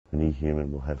The new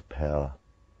human will have power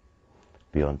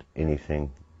beyond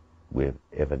anything we've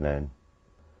ever known.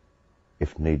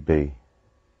 If need be,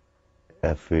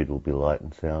 our food will be light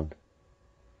and sound.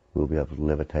 We'll be able to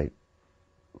levitate.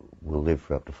 We'll live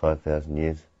for up to 5,000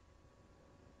 years.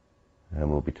 And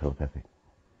we'll be telepathic.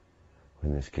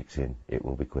 When this kicks in, it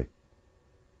will be quick.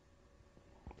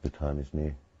 The time is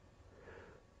near.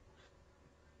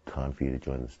 It's time for you to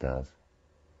join the stars.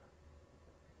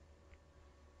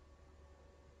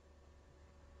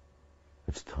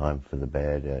 It's time for the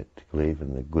bad to leave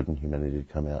and the good in humanity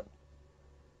to come out.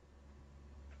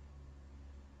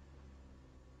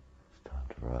 It's time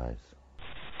to rise.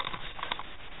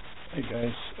 Hey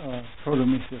guys,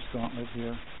 Proto-Meteus Gauntlet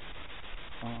here.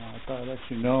 I thought I'd let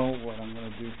you know what I'm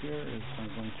going to do here is I'm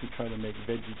going to try to make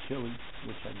veggie chili,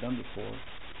 which I've done before,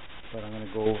 but I'm going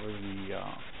to go over the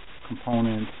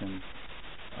components and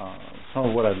some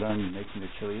of what I learned making the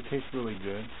chili. It tastes really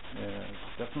good.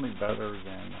 It's definitely better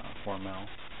than Hormel,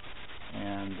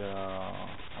 and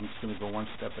I'm just going to go one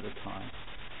step at a time.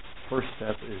 First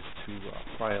step is to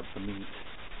fry up the meat,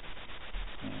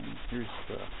 and here's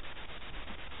the,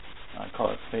 I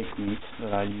call it fake meat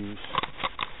that I use.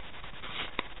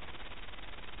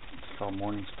 It's called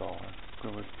MorningStar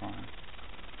Farms.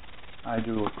 I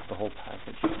do the whole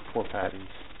package, 4 patties.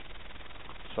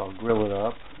 So I'll grill it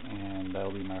up, and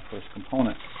that'll be my first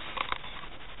component.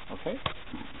 Okay?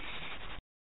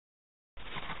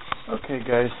 Okay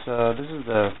guys, this is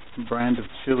the brand of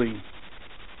chili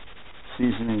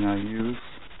seasoning I use.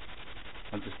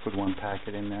 I'll just put 1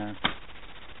 packet in there.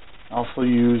 I also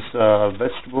use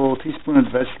teaspoon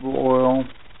of vegetable oil.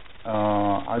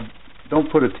 I don't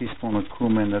put a teaspoon of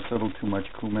cumin, that's a little too much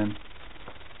cumin.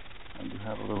 I do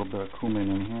have a little bit of cumin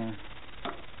in here.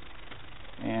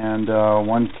 And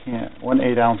 1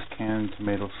 8-ounce can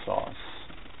tomato sauce.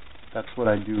 That's what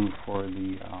I do for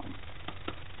the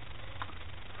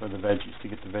veggies, to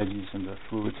get the veggies and the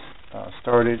fluids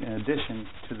started. In addition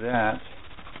to that,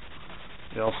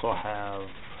 they also have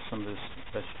some of this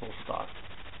vegetable stock,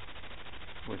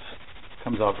 which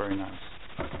comes out very nice.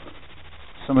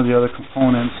 Some of the other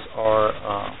components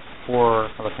are 4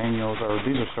 jalapenos, or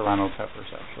these are serrano peppers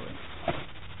actually.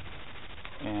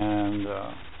 And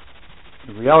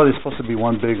the reality is supposed to be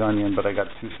 1 big onion, but I got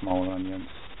 2 smaller onions.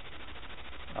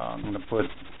 I'm going to put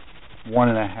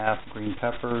 1.5 green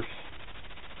peppers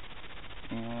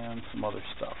and some other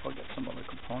stuff. I'll get some other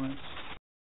components.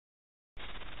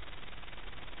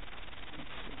 Let's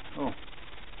see. Oh,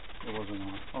 it wasn't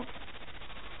on. Okay.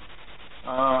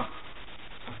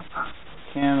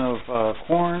 Can of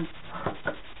corn.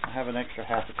 I have an extra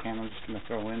half a can I'm just going to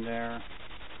throw in there.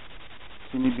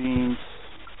 Kidney beans,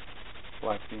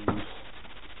 black beans,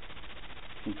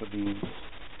 pinto beans,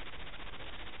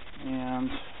 and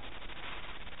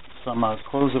some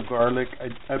cloves of garlic.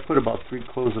 I put about 3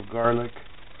 cloves of garlic,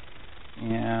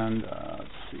 and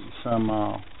let's see, some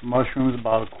mushrooms,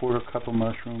 about a 1/4 cup of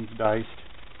mushrooms diced,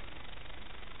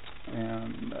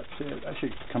 and that's it. I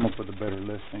should come up with a better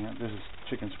listing. This is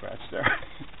chicken scratch there.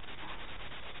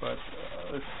 But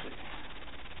let's see.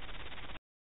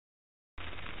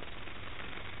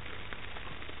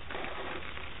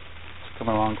 It's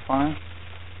coming along fine.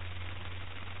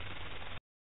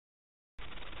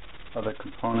 Other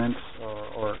components,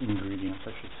 or ingredients,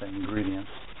 I should say, ingredients,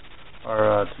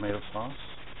 are tomato sauce,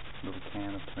 a little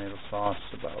can of tomato sauce,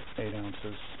 about 8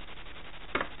 ounces.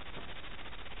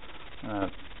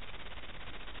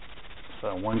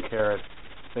 So 1 carrot.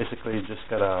 Basically, you just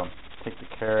gotta take the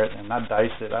carrot and not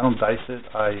dice it. I don't dice it.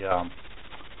 I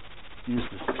use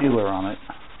this peeler on it.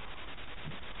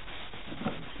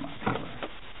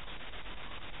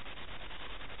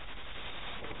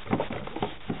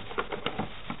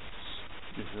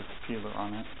 Use this peeler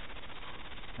on it,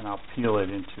 and I'll peel it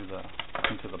into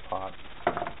the pot.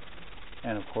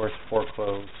 And of course, 4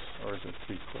 cloves, or is it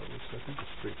 3 cloves? I think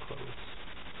it's 3 cloves.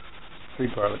 3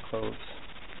 garlic cloves,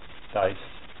 diced.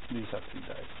 These have to be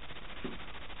diced.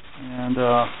 And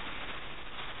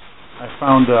I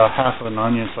found half of an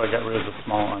onion, so I got rid of the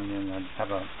small onion. I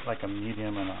have a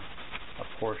medium and a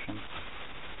portion,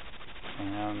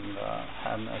 and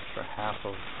had an extra half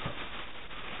of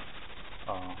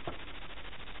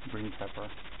green pepper.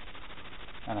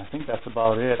 And I think that's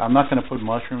about it. I'm not going to put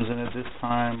mushrooms in it this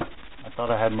time. I thought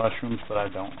I had mushrooms, but I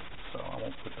don't, so I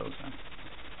won't put those in.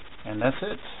 And that's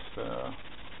it.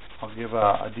 I'll give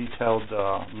a detailed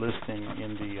listing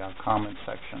in the comment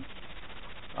section.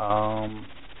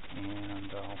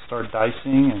 And I'll start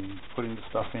dicing and putting the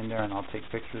stuff in there, and I'll take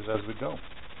pictures as we go.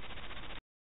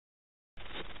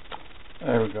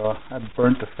 There we go. I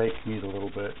burnt the fake meat a little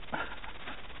bit.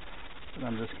 But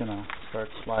I'm just going to start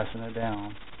slicing it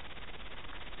down.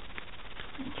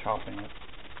 and chopping it.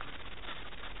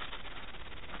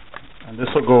 And this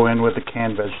will go in with the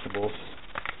canned vegetables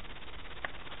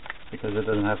because it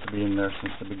doesn't have to be in there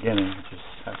since the beginning. It just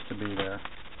has to be there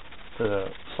to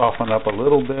soften up a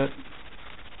little bit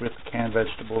with the canned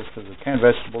vegetables, because the canned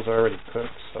vegetables are already cooked,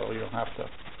 so you don't have to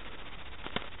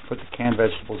put the canned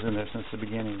vegetables in there since the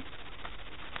beginning.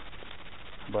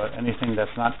 But anything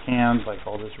that's not canned, like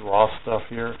all this raw stuff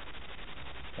here,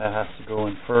 that has to go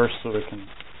in first so it can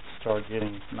start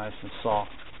getting nice and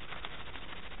soft.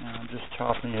 And I'm just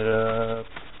chopping it up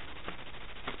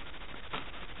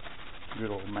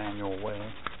good old manual way.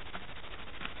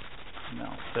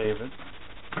 Now save it.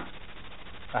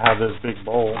 I have this big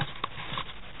bowl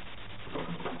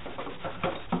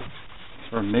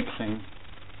for mixing,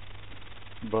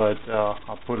 but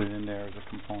I'll put it in there as a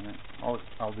component. All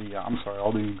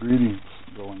the ingredients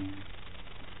go in here.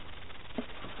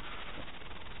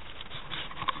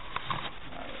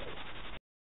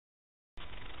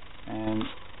 And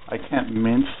I can't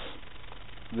mince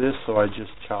this, so I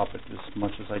just chop it as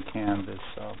much as I can. This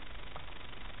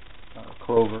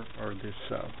clover, or this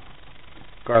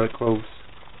garlic cloves.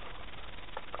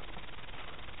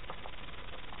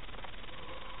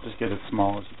 Just get it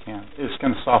small as you can. It's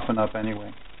going to soften up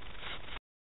anyway.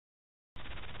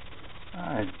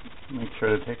 Alright, make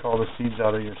sure to take all the seeds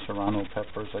out of your serrano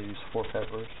peppers. I use 4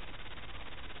 peppers.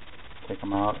 Take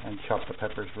them out and chop the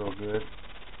peppers real good.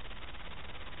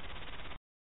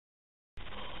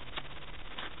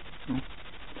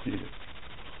 Seed it.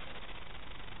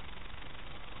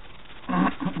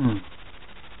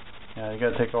 Yeah, you got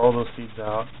to take all those seeds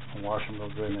out and wash them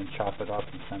real good, and then chop it up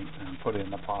and put it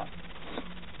in the pot.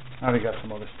 I already got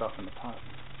some other stuff in the pot.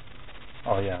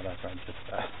 Oh yeah, that's right, just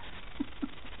that.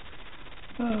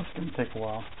 It's going to take a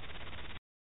while.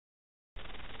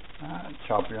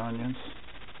 Chop your onions.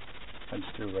 I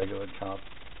just do regular chop.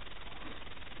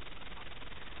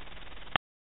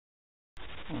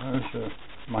 There's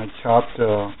my chopped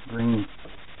green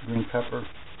pepper.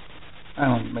 I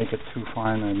don't make it too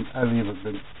fine, and I leave a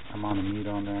good amount of meat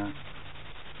on there.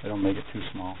 I don't make it too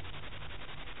small.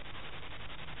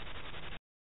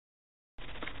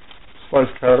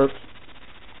 Sliced carrots.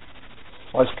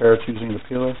 Sliced carrots using the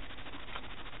peeler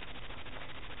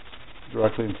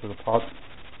directly into the pot.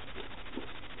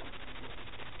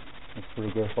 That's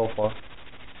pretty good so far.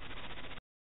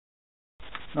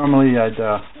 Normally I'd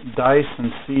dice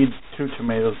and seed 2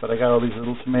 tomatoes, but I got all these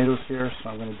little tomatoes here, so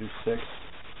I'm going to do 6.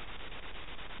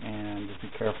 And just be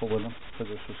careful with them because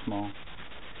they're so small.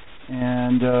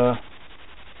 And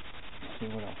let's see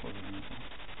what else we're going to do.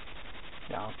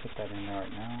 Yeah, I'll put that in there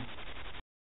right now.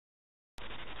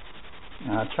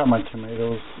 I chop my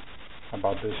tomatoes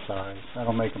about this size. I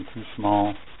don't make them too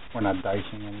small. We're not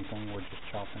dicing anything, we're just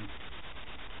chopping.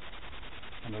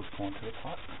 And those go into the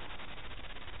pot.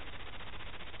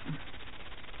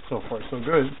 So far, so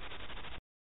good.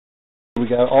 We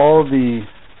got all the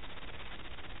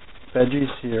veggies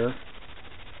here.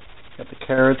 Got the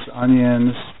carrots,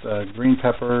 onions, the green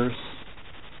peppers,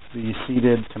 the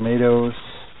seeded tomatoes,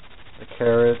 the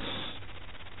carrot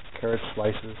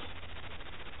slices,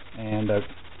 and the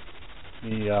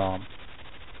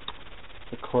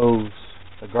cloves,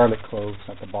 the garlic cloves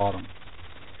at the bottom.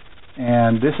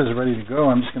 And this is ready to go.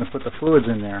 I'm just going to put the fluids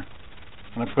in there.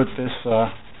 I'm going to put this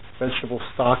vegetable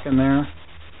stock in there.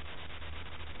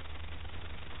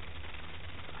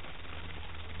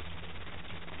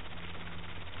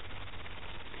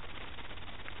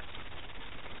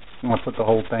 I'm going to put the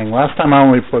whole thing. Last time I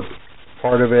only put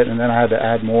part of it, and then I had to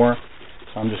add more,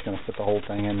 so I'm just going to put the whole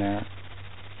thing in there.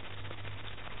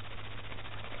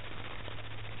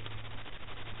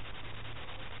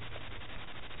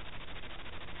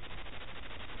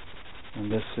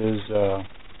 And this is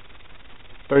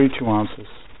 32 ounces.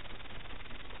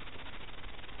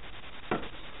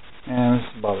 And this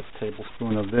is about a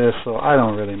tablespoon of this, so I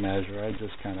don't really measure. I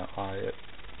just kind of eye it.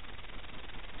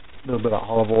 A little bit of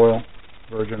olive oil,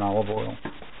 virgin olive oil.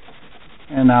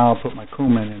 And now I'll put my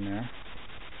cumin in there.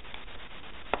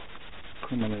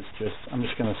 Cumin is just, I'm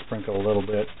just going to sprinkle a little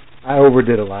bit. I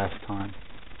overdid it last time.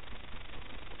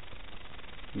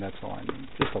 And that's all I need,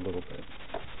 just a little bit.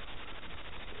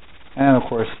 And of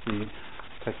course the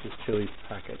Texas chili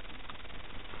packet.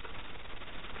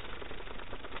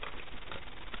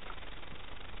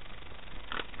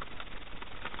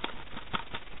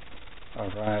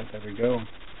 Alright, there we go.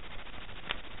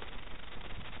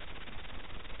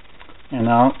 And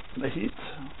now the heat.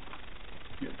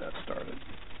 Get that started.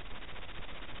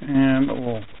 And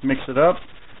we'll mix it up,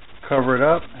 cover it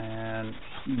up, and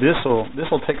this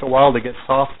will take a while to get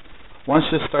soft. Once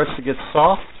this starts to get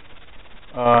soft,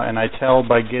 and I tell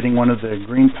by getting one of the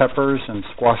green peppers and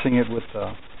squashing it with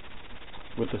the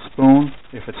spoon.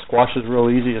 If it squashes real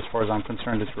easy, as far as I'm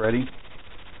concerned, it's ready.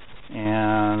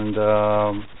 And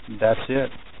that's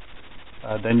it.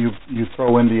 Then you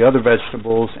throw in the other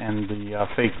vegetables and the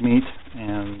fake meat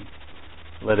and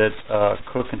let it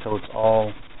cook until it's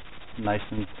all nice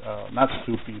and not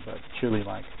soupy but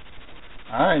chili-like.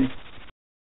 Alright.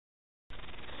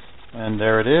 And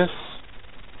there it is.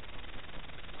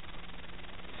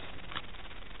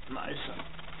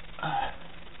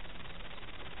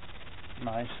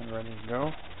 Nice and ready to go.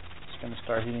 It's going to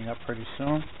start heating up pretty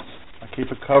soon. I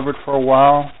keep it covered for a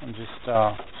while and just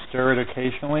stir it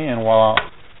occasionally. And while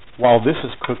this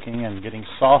is cooking and getting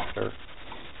softer,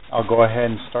 I'll go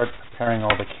ahead and start preparing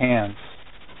all the cans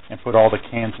and put all the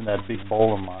cans in that big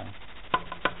bowl of mine.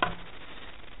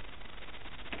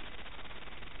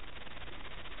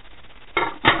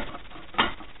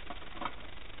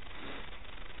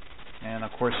 And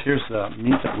of course, here's the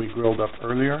meat that we grilled up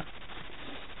earlier.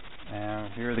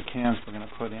 And here are the cans we're going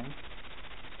to put in.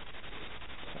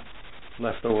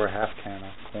 Leftover half can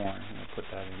of corn. I'm going to put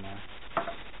that in there.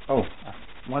 Oh,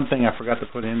 one thing I forgot to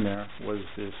put in there was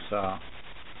this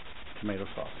tomato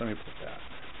sauce. Let me put that.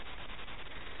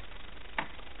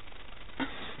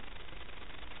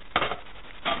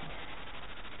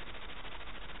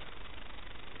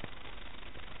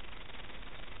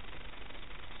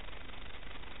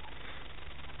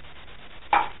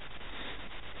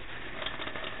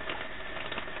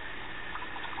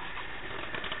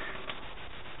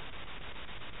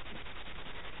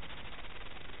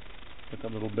 Put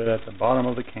a little bit at the bottom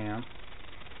of the can.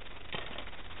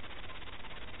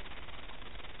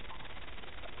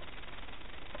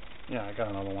 Yeah, I got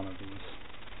another one of these.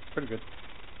 Pretty good.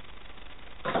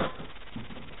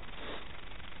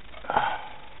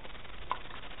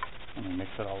 Let me mix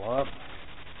it all up.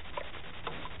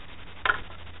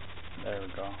 There we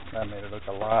go. That made it look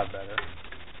a lot better.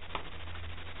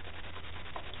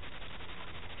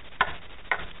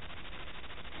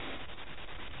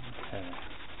 Okay.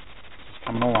 Just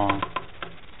coming along.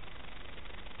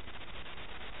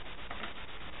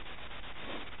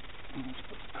 Let's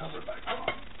put the cover back on.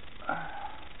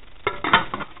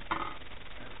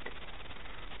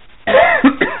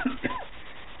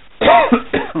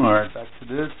 Alright, back to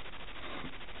this.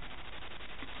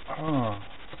 Oh,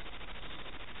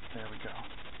 there we go.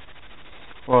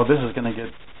 Well, this is going to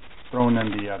get thrown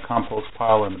in the compost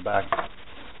pile in the back.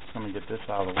 So let me get this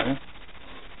out of the way.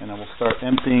 And then we'll start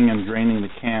emptying and draining the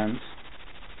cans.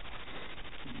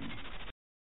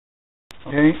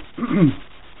 Okay.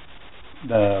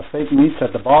 The fake meat's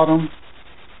at the bottom.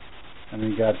 And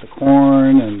we got the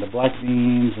corn and the black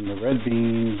beans and the red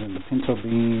beans and the pinto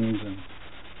beans and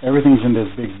everything's in this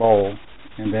big bowl.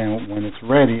 And then when it's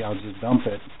ready, I'll just dump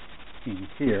it in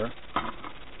here.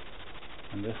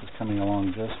 And this is coming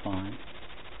along just fine.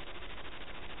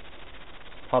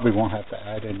 Probably won't have to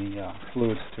add any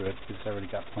fluids to it because it's already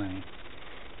got plenty.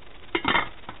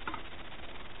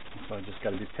 So I just got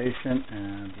to be patient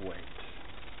and wait.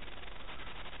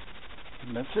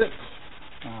 And that's it.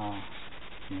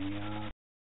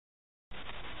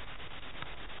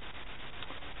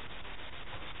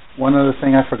 One other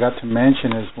thing I forgot to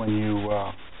mention is when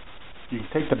you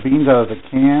take the beans out of the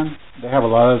can, they have a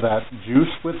lot of that juice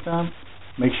with them.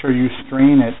 Make sure you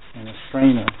strain it in a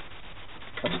strainer.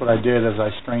 That's what I did, is I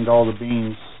strained all the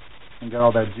beans and got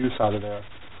all that juice out of there.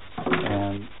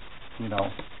 And,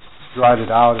 dried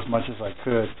it out as much as I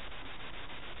could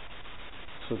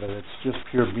so that it's just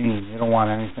pure bean. You don't want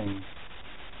anything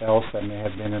else that may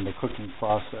have been in the cooking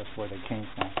process where they came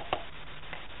from.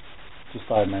 Just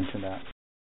thought I'd mention that.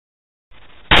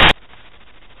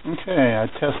 Okay, I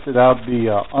tested out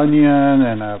the onion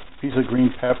and a piece of green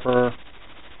pepper,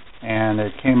 and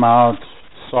it came out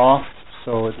soft,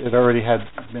 so it already had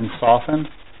been softened.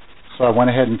 So I went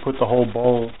ahead and put the whole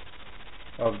bowl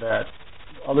of that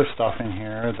other stuff in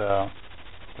here, the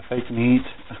fake meat,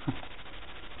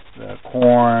 the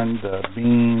corn, the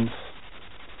beans.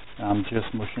 I'm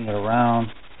just mushing it around.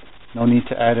 No need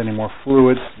to add any more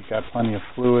fluids. You've got plenty of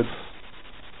fluids.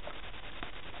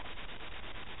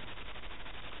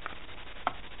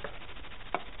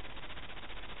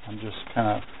 I'm just kind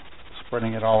of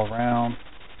spreading it all around,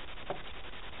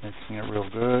 mixing it real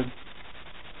good.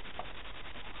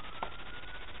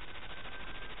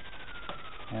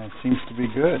 And it seems to be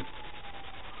good.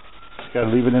 Just got to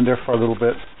leave it in there for a little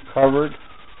bit covered.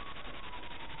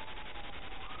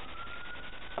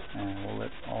 And we'll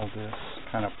let all this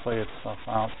kind of play itself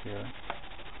out here.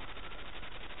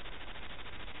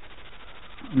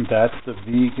 And that's the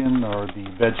vegan or the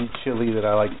veggie chili that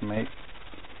I like to make.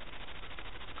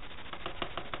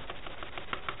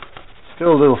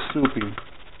 still a little soupy,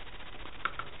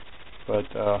 but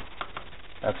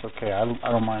that's okay. I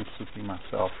don't mind soupy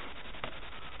myself.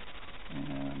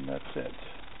 And that's it.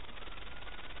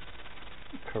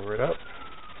 Cover it up.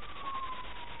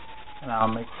 And I'll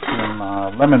make some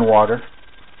lemon water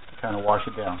to kind of wash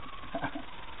it down.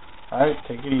 Alright,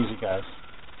 take it easy, guys.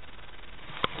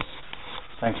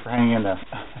 Thanks for hanging in there.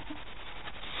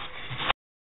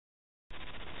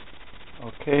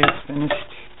 Okay, it's finished.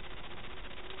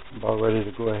 I'm about ready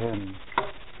to go ahead and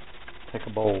take a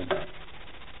bowl. Nice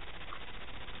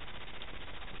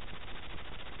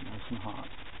and hot.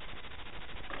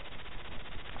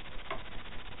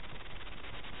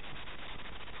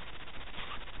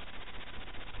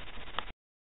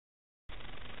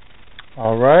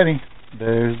 Alrighty,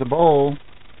 there's the bowl.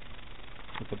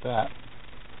 Look at that.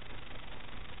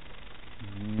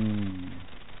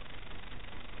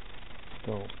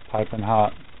 Still piping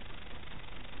hot.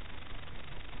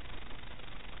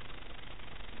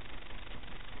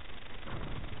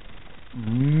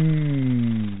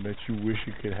 Bet you wish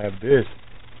you could have this.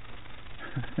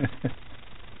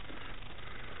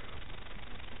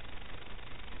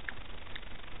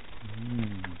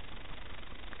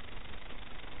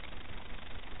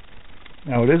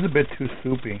 Now it is a bit too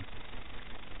soupy.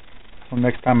 So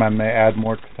next time I may add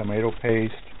more tomato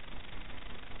paste,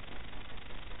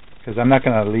 because I'm not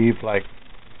going to leave like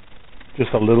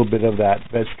just a little bit of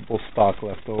that vegetable stock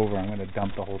left over. I'm going to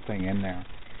dump the whole thing in there.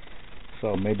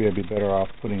 So maybe I'd be better off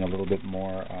putting a little bit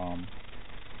more,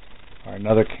 or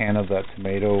another can of that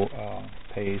tomato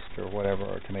paste or whatever,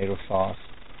 or tomato sauce.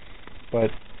 But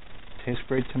it tastes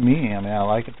great to me. I mean, I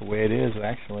like it the way it is,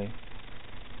 actually.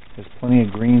 There's plenty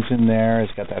of greens in there.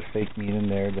 It's got that fake meat in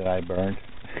there that I burnt.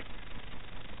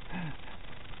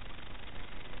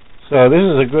 So this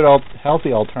is a good,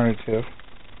 healthy alternative.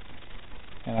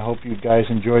 And I hope you guys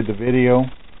enjoyed the video.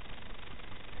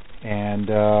 And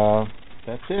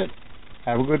that's it.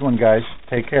 Have a good one, guys.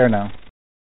 Take care now.